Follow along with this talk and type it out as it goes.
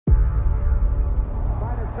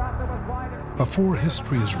Before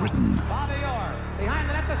history is written,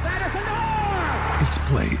 it's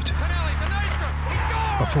played.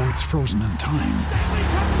 Before it's frozen in time,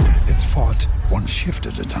 it's fought one shift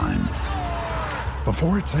at a time.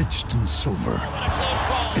 Before it's etched in silver,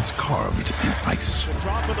 it's carved in ice.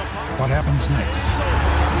 What happens next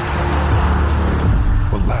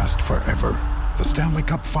will last forever. The Stanley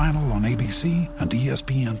Cup Final on ABC and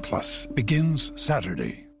ESPN Plus begins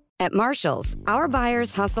Saturday. At Marshall's, our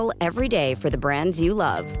buyers hustle every day for the brands you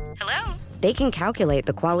love. Hello? They can calculate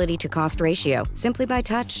the quality-to-cost ratio simply by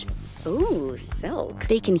touch. Ooh, silk.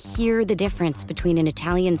 They can hear the difference between an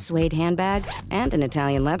Italian suede handbag and an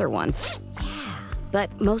Italian leather one. Yeah.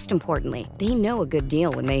 But most importantly, they know a good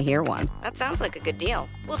deal when they hear one. That sounds like a good deal.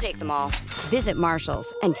 We'll take them all. Visit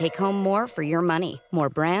Marshall's and take home more for your money. More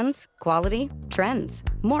brands, quality, trends.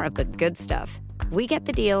 More of the good stuff. We get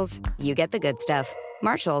the deals, you get the good stuff.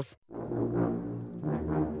 Marshall's.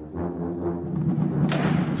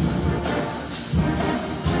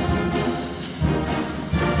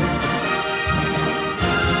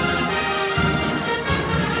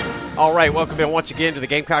 All right, welcome in once again to the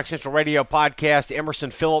Gamecock Central Radio podcast. Emerson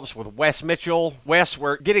Phillips with Wes Mitchell. Wes,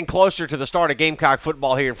 we're getting closer to the start of Gamecock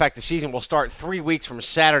football here. In fact, the season will start 3 weeks from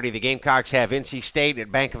Saturday. The Gamecocks have NC State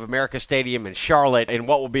at Bank of America Stadium in Charlotte, and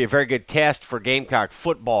what will be a very good test for Gamecock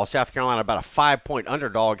football. South Carolina about a 5-point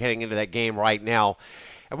underdog heading into that game right now.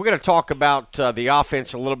 And we're going to talk about the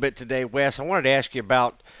offense a little bit today, Wes. I wanted to ask you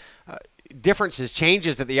about differences,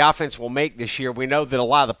 changes that the offense will make this year. We know that a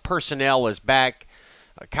lot of the personnel is back.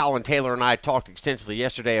 Colin Taylor and I talked extensively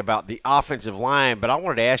yesterday about the offensive line, but I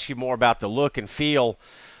wanted to ask you more about the look and feel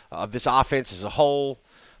of this offense as a whole,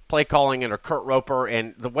 play calling under Kurt Roper,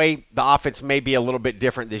 and the way the offense may be a little bit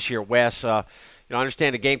different this year, Wes. I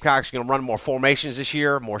understand the Gamecocks are going to run more formations this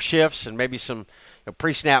year, more shifts, and maybe some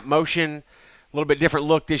pre-snap motion, a little bit different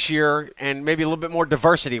look this year, and maybe a little bit more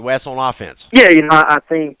diversity, Wes, on offense. Yeah, I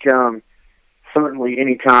think certainly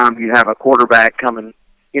anytime you have a quarterback coming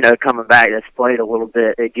back that's played a little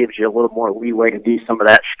bit, it gives you a little more leeway to do some of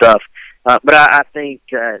that stuff. But I think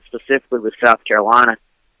specifically with South Carolina,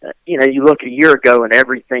 you look a year ago and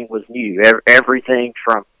everything was new. Everything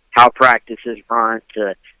from how practices run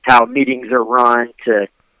to how meetings are run to,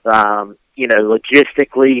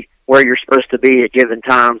 logistically where you're supposed to be at given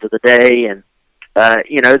times of the day. And,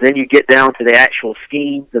 then you get down to the actual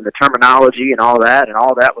schemes and the terminology and all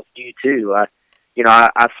that was new too.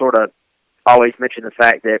 I sort of always mention the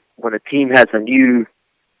fact that when a team has a new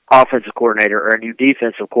offensive coordinator or a new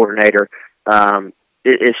defensive coordinator,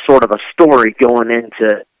 it is sort of a story going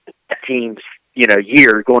into that team's,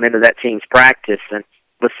 year, going into that team's practice. And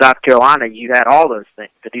with South Carolina, you had all those things,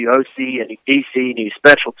 the new OC, a new DC, new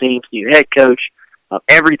special teams, new head coach.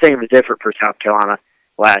 Everything was different for South Carolina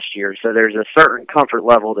last year. So there's a certain comfort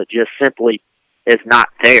level that just simply is not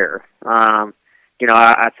there.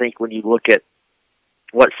 I think when you look at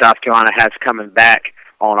what South Carolina has coming back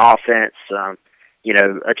on offense,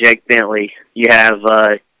 Jake Bentley, you have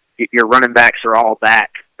your running backs are all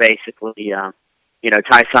back, basically.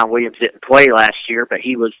 Tyson Williams didn't play last year, but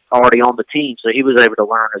he was already on the team, so he was able to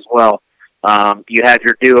learn as well. You have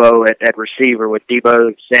your duo at receiver with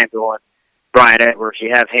Debo Samuel and Brian Edwards.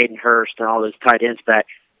 You have Hayden Hurst and all those tight ends back.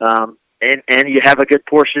 And you have a good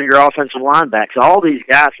portion of your offensive line back. So all these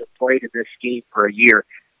guys have played in this scheme for a year.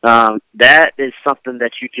 That is something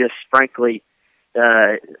that you just, frankly,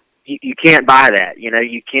 you can't buy that.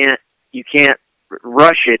 You can't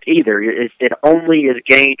rush it either. It only is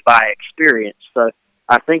gained by experience. So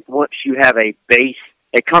I think once you have a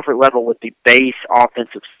comfort level with the base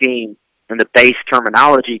offensive scheme and the base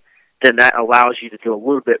terminology, then that allows you to do a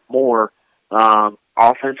little bit more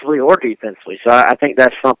offensively or defensively. So I think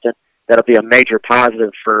that's something that'll be a major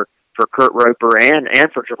positive for Kurt Roper and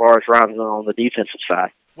for Travaris Robinson on the defensive side.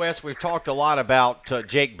 Wes, we've talked a lot about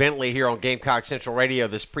Jake Bentley here on Gamecock Central Radio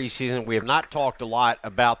this preseason. We have not talked a lot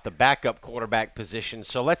about the backup quarterback position,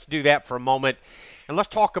 so let's do that for a moment. And let's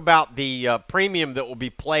talk about the premium that will be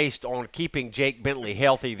placed on keeping Jake Bentley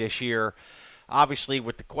healthy this year. Obviously,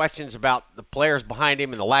 with the questions about the players behind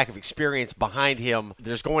him and the lack of experience behind him,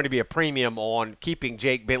 there's going to be a premium on keeping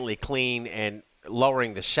Jake Bentley clean and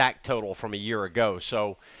lowering the sack total from a year ago.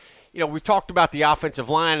 So, we've talked about the offensive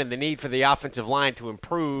line and the need for the offensive line to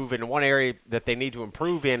improve, and one area that they need to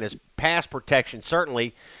improve in is pass protection,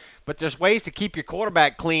 certainly. But there's ways to keep your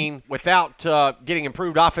quarterback clean without getting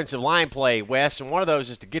improved offensive line play, Wes, and one of those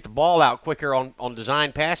is to get the ball out quicker on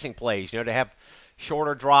design passing plays, to have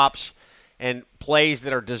shorter drops and plays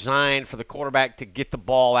that are designed for the quarterback to get the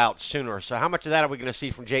ball out sooner. So how much of that are we going to see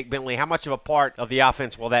from Jake Bentley? How much of a part of the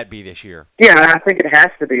offense will that be this year? Yeah, I think it has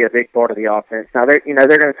to be a big part of the offense. Now, they're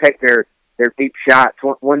going to take their their deep shots.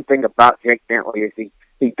 One thing about Jake Bentley is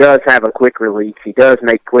he does have a quick release. He does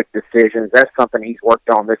make quick decisions. That's something he's worked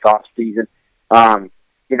on this offseason.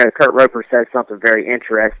 Kurt Roper said something very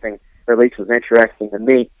interesting, or at least was interesting to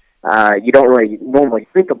me. You don't really normally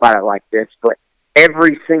think about it like this, but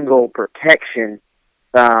every single protection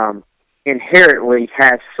inherently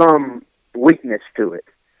has some weakness to it.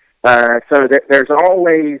 So that there's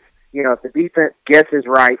always, if the defense guesses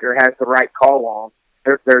right or has the right call on,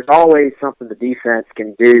 there's always something the defense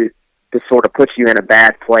can do to sort of put you in a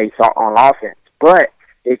bad place on offense. But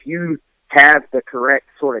if you have the correct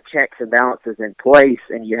sort of checks and balances in place,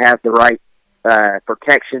 and you have the right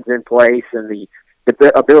protections in place, and the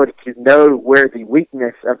ability to know where the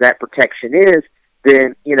weakness of that protection is,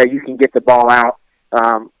 then you can get the ball out.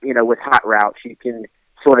 With hot routes, you can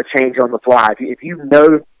sort of change on the fly. If you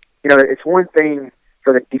know, it's one thing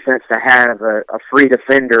for the defense to have a free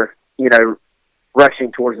defender,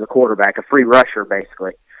 rushing towards the quarterback, a free rusher,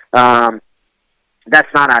 basically.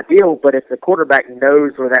 That's not ideal, but if the quarterback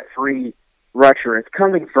knows where that free rusher is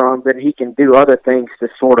coming from, then he can do other things to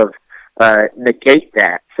sort of negate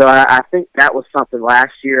that. So I think that was something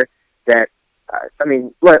last year that,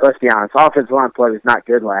 let's be honest, offensive line play was not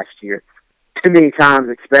good last year. Too many times,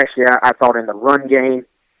 especially I thought in the run game,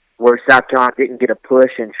 where South Carolina didn't get a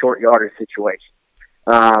push in short yardage situations.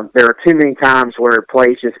 There were too many times where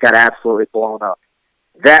plays just got absolutely blown up.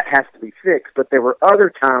 That has to be fixed, but there were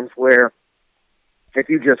other times where if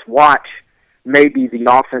you just watch, maybe the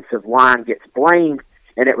offensive line gets blamed,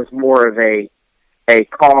 and it was more of a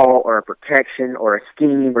call or a protection or a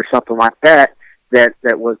scheme or something like that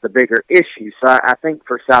was the bigger issue. So I think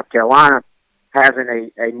for South Carolina,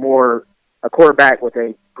 having a quarterback with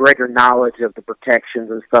a greater knowledge of the protections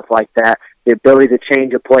and stuff like that, the ability to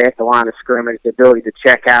change a play at the line of scrimmage, the ability to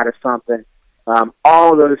check out of something,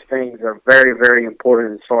 all those things are very, very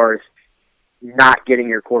important as far as not getting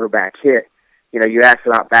your quarterback hit. You asked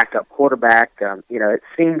about backup quarterback. It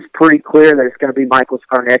seems pretty clear that it's going to be Michael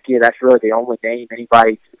Scarnecchia. That's really the only name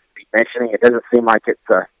anybody seems to be mentioning. It doesn't seem like it's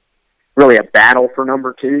really a battle for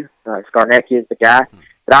number 2. Scarnecchia is the guy.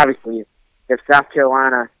 But obviously, if South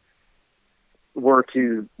Carolina were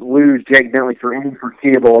to lose Jake Bentley for any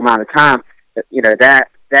foreseeable amount of time, that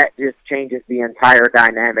just changes the entire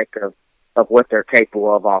dynamic of what they're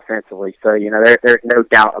capable of offensively. So, there's no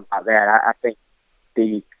doubt about that. I think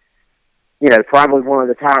probably one of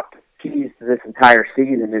the top keys to this entire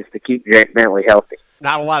season is to keep Jake Bentley healthy.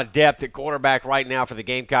 Not a lot of depth at quarterback right now for the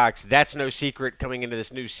Gamecocks. That's no secret coming into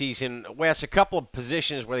this new season. Wes, a couple of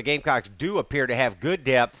positions where the Gamecocks do appear to have good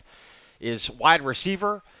depth is wide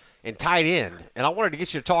receiver and tight end. And I wanted to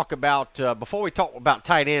get you to talk about, before we talk about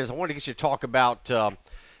tight ends, I wanted to get you to talk about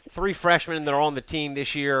 3 freshmen that are on the team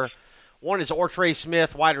this year. One is Ortre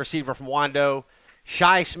Smith, wide receiver from Wando,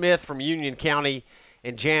 Shi Smith from Union County,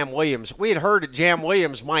 and Jam Williams. We had heard that Jam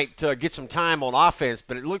Williams might get some time on offense,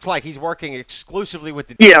 but it looks like he's working exclusively with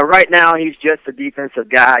the Yeah, right now he's just a defensive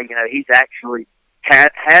guy. He's actually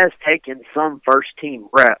has taken some first-team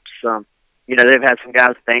reps. They've had some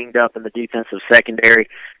guys banged up in the defensive secondary.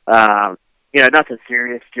 Nothing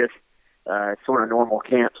serious, just sort of normal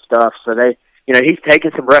camp stuff. So he's taken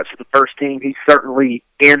some reps with the first team. He's certainly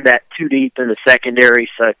in that 2 deep in the secondary.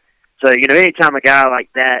 So anytime a guy like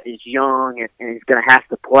that is young and he's going to have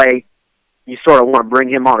to play, you sort of want to bring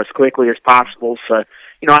him on as quickly as possible. So,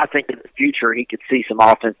 I think in the future he could see some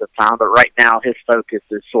offensive time, but right now his focus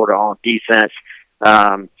is sort of on defense.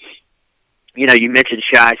 You mentioned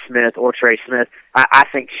Shi Smith, Ortre Smith. I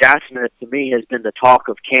think Shi Smith, to me, has been the talk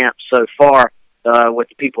of camp so far with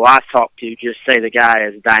the people I've talked to. Just say the guy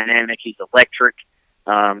is dynamic. He's electric.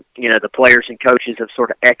 The players and coaches have sort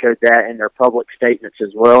of echoed that in their public statements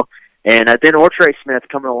as well. And then Ortre Smith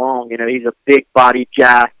coming along, he's a big-bodied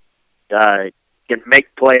guy, can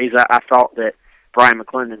make plays. I thought that Brian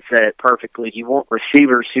McClendon said it perfectly. You want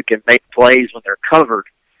receivers who can make plays when they're covered.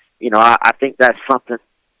 I think that's something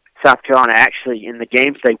South Carolina actually, in the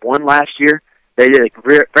games they won last year, they did a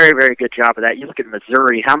very, very good job of that. You look at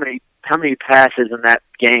Missouri, how many passes in that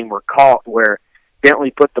game were caught where Bentley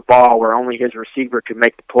put the ball where only his receiver could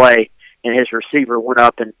make the play, and his receiver went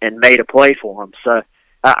up and made a play for him. So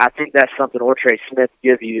I think that's something Ortre Smith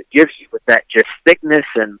gives you with that just thickness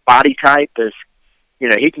and body type is,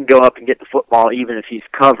 he can go up and get the football even if he's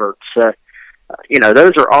covered. So,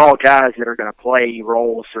 those are all guys that are going to play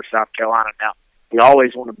roles for South Carolina. Now, you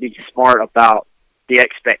always want to be smart about the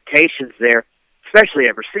expectations there, especially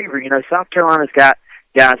at receiver. South Carolina's got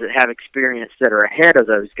guys that have experience that are ahead of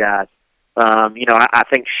those guys. I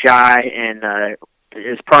think Shi and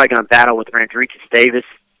is probably going to battle with Randricus Davis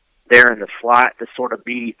there in the slot to sort of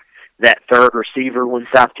be that third receiver when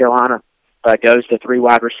South Carolina goes to 3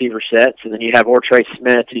 wide receiver sets, and then you have Ortre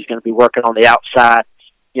Smith, who's going to be working on the outside,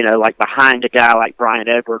 like behind a guy like Brian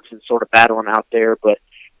Edwards and sort of battling out there. But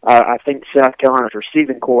I think South Carolina's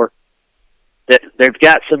receiving corps, that they've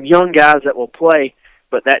got some young guys that will play,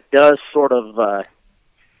 but that does sort of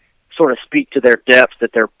speak to their depth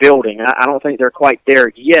that they're building. I don't think they're quite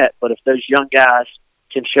there yet, but if those young guys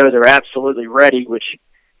can show they're absolutely ready, which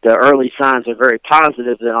the early signs are very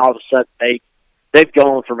positive, then all of a sudden they've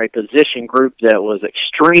gone from a position group that was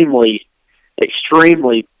extremely,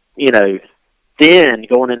 thin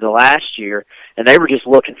going into last year, and they were just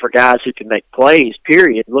looking for guys who can make plays,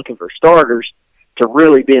 period, looking for starters, to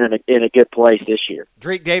really be in a good place this year.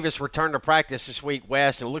 Drake Davis returned to practice this week,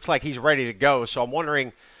 Wes, and it looks like he's ready to go. So I'm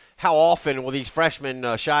wondering, how often will these freshmen,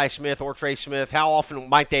 Shi Smith, Ortre Smith, how often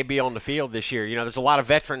might they be on the field this year? There's a lot of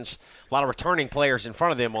veterans, a lot of returning players in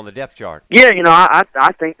front of them on the depth chart. Yeah,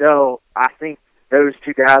 I think those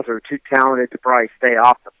two guys are too talented to probably stay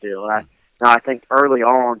off the field. I think early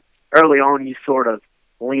on you sort of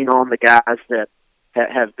lean on the guys that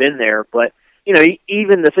have been there. But,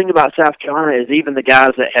 even the thing about South Carolina is even the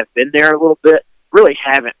guys that have been there a little bit really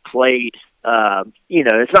haven't played.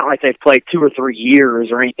 It's not like they've played 2 or 3 years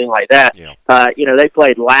or anything like that. Yeah. They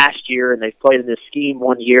played last year and they've played in this scheme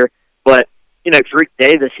 1 year. But, Drake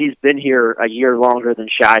Davis, he's been here a year longer than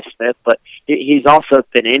Shi Smith, but he's also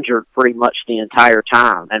been injured pretty much the entire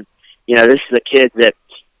time. And, this is a kid that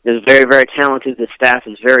is very, very talented. The staff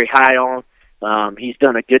is very high on. He's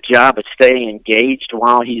done a good job of staying engaged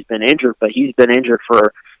while he's been injured, but he's been injured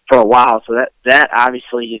for a while. So that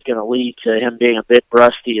obviously is going to lead to him being a bit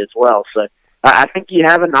rusty as well. So I think you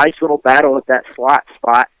have a nice little battle at that slot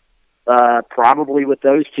spot, probably with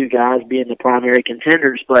those two guys being the primary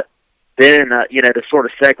contenders. But then, to sort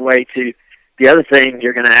of segue to the other thing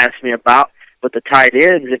you're going to ask me about, but the tight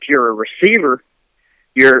ends, if you're a receiver,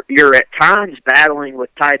 you're at times battling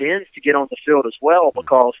with tight ends to get on the field as well,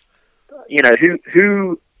 because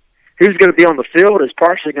who's going to be on the field is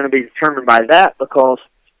partially going to be determined by that, because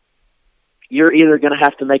you're either going to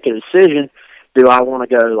have to make a decision: do I want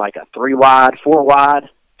to go like a 3 wide, 4 wide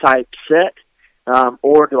type set,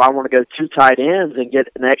 or do I want to go 2 tight ends and get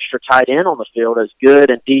an extra tight end on the field, as good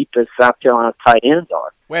and deep as South Carolina's tight ends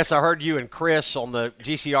are? Wes, I heard you and Chris on the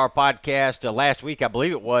GCR podcast last week, I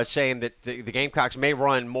believe it was, saying that the Gamecocks may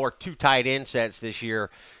run more 2 tight end sets this year.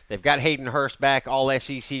 They've got Hayden Hurst back,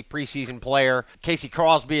 all-SEC preseason player. Casey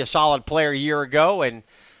Crosby, a solid player a year ago, and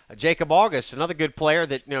Jacob August, another good player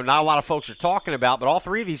that not a lot of folks are talking about. But all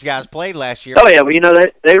 3 of these guys played last year. Oh yeah, well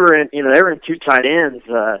they were in 2 tight ends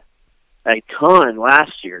a ton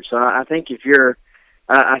last year. So I think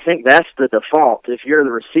I think that's the default. If you're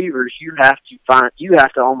the receivers, you have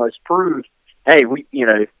to almost prove, hey, we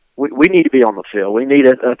need to be on the field. We need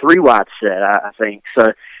a 3 wide set. I think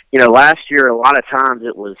so. Last year a lot of times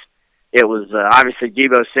it was obviously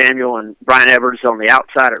Deebo Samuel and Brian Edwards on the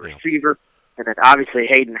outside at receiver, and then obviously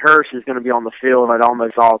Hayden Hurst is going to be on the field at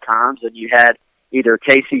almost all times. And you had either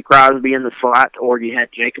Casey Crosby in the slot or you had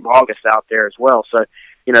Jacob August out there as well. So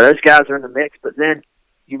those guys are in the mix. But then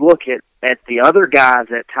you look at the other guys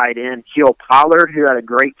at tight end. Keel Pollard, who had a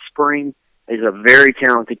great spring, is a very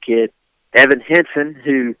talented kid. Evan Henson,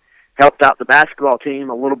 who helped out the basketball team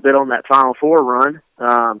a little bit on that Final Four run.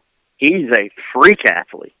 He's a freak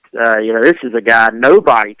athlete. This is a guy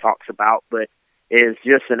nobody talks about, but is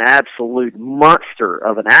just an absolute monster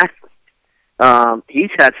of an athlete.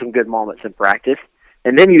 He's had some good moments in practice.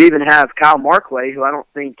 And then you even have Kyle Markway, who I don't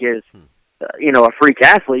think is, a freak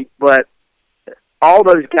athlete, but all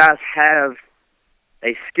those guys have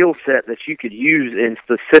a skill set that you could use in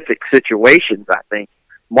specific situations, I think.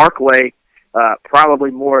 Markway, probably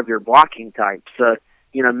more of your blocking type. So,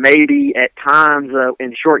 maybe at times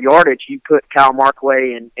in short yardage, you put Kyle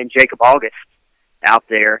Markway and Jacob August out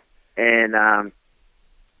there and,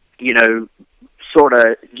 sort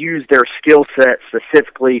of use their skill set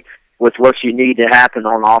specifically with what you need to happen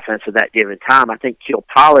on offense at that given time. I think Keel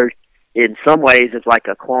Pollard, in some ways, is like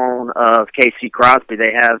a clone of Casey Crosby.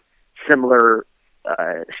 They have similar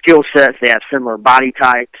skill sets. They have similar body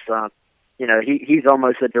types. He's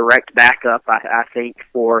almost a direct backup, I think,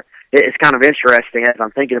 for – it's kind of interesting as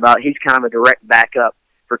I'm thinking about it. He's kind of a direct backup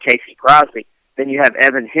for Casey Crosby. Then you have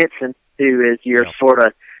Evan Henson, who is your sort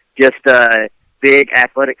of just a big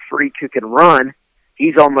athletic freak who can run.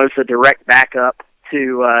 He's almost a direct backup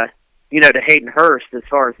to Hayden Hurst as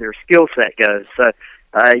far as their skill set goes. So,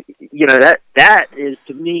 that is,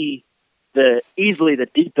 to me, easily the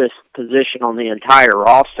deepest position on the entire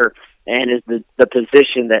roster, and is the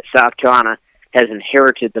position that South Carolina has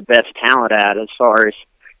inherited the best talent at, as far as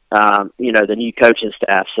the new coaching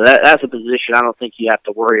staff. So that's a position I don't think you have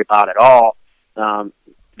to worry about at all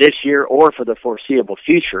this year or for the foreseeable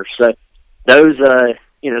future. So those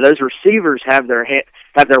receivers have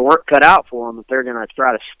their work cut out for them if they're going to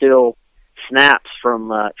try to steal snaps from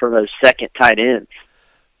those second tight ends.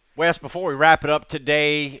 Wes, before we wrap it up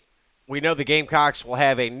today, we know the Gamecocks will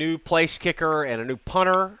have a new place kicker and a new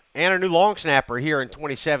punter and a new long snapper here in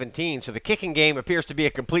 2017. So the kicking game appears to be a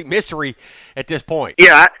complete mystery at this point.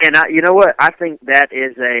 Yeah, and you know what? I think that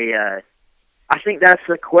is I think that's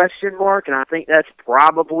a question mark, and I think that's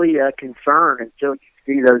probably a concern until you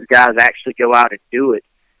see those guys actually go out and do it.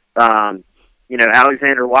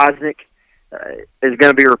 Alexander Wozniak is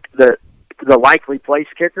going to be the likely place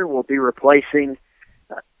kicker. Will be replacing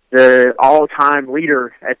the all-time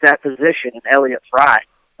leader at that position, Elliott Fry.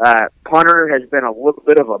 Punter has been a little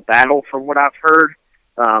bit of a battle from what I've heard.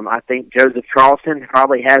 I think Joseph Charleston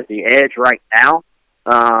probably has the edge right now.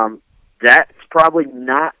 That's probably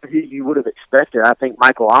not who you would have expected. I think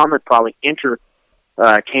Michael Ahmed probably entered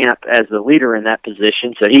camp as the leader in that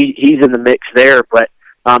position, so he's in the mix there. But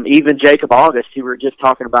even Jacob August, who we were just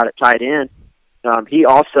talking about at tight end, he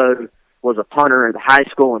also was a punter at the high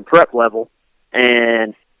school and prep level,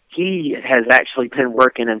 and he has actually been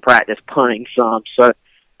working in practice punting some. So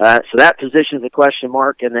that position is a question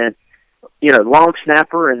mark. And then, long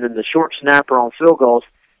snapper and then the short snapper on field goals,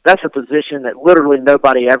 that's a position that literally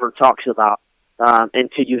nobody ever talks about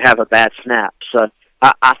until you have a bad snap. So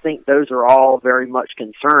I think those are all very much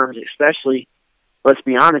concerns, especially, let's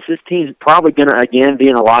be honest, this team's probably going to, again, be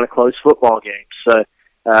in a lot of close football games. So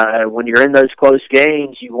when you're in those close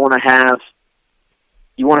games, you want to have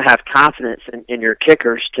confidence in your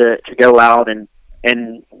kickers to go out and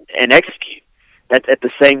execute. At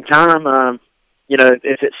the same time,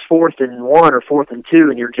 if it's 4th and 1 or 4th and 2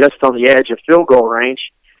 and you're just on the edge of field goal range,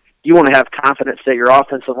 you want to have confidence that your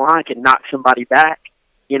offensive line can knock somebody back,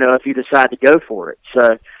 if you decide to go for it.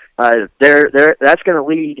 So that's going to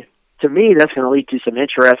lead to some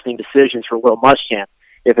interesting decisions for Will Muschamp.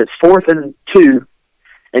 If it's 4th and 2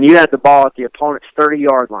 and you have the ball at the opponent's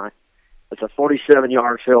 30-yard line, it's a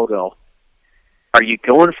 47-yard field goal. Are you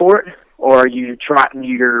going for it, or are you trotting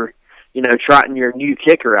your new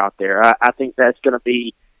kicker out there? I think that's going to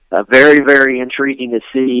be very, very intriguing to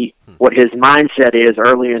see what his mindset is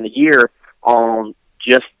earlier in the year on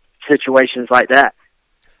just situations like that.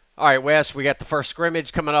 All right, Wes, we got the first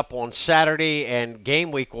scrimmage coming up on Saturday, and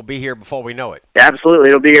game week will be here before we know it. Absolutely,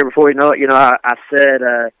 it'll be here before we know it. I said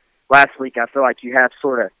last week I feel like you have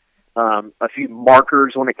sort of a few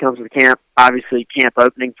markers when it comes to the camp. Obviously, camp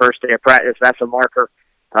opening, first day of practice, that's a marker.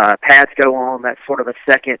 Pads go on, that's sort of a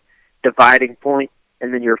second dividing point.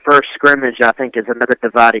 And then your first scrimmage, I think, is another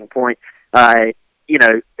dividing point. Not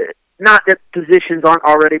that positions aren't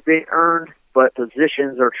already being earned, but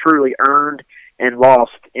positions are truly earned and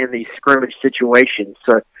lost in these scrimmage situations.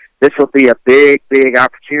 So this will be a big, big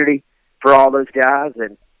opportunity for all those guys.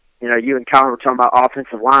 And, you and Colin were talking about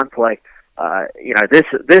offensive line play. This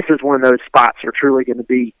is one of those spots that are truly going to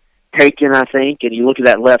be taken, I think. And you look at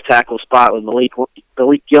that left tackle spot with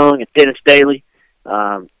Malik Young and Dennis Daly.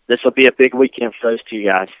 This will be a big weekend for those two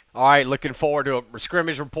guys. All right, looking forward to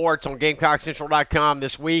scrimmage reports on GamecockCentral.com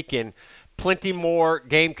this week, and plenty more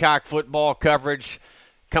Gamecock football coverage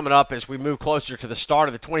coming up as we move closer to the start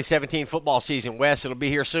of the 2017 football season. Wes, it'll be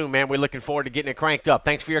here soon, man. We're looking forward to getting it cranked up.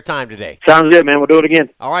 Thanks for your time today. Sounds good, man. We'll do it again.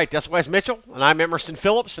 All right, that's Wes Mitchell, and I'm Emerson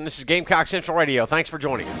Phillips, and this is Gamecock Central Radio. Thanks for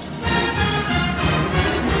joining us.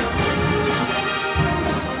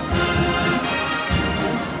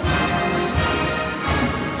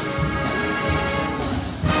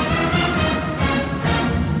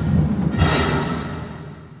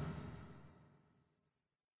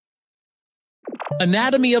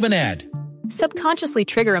 Anatomy of an ad. Subconsciously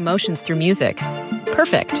trigger emotions through music.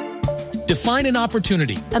 Perfect. Define an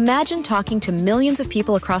opportunity. Imagine talking to millions of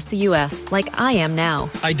people across the U.S. like I am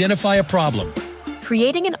now. Identify a problem.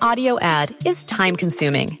 Creating an audio ad is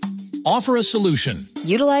time-consuming. Offer a solution.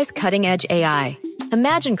 Utilize cutting-edge AI.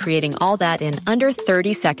 Imagine creating all that in under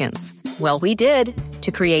 30 seconds. Well, we did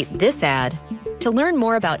to create this ad. To learn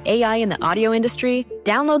more about AI in the audio industry,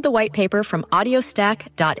 download the white paper from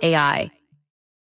audiostack.ai.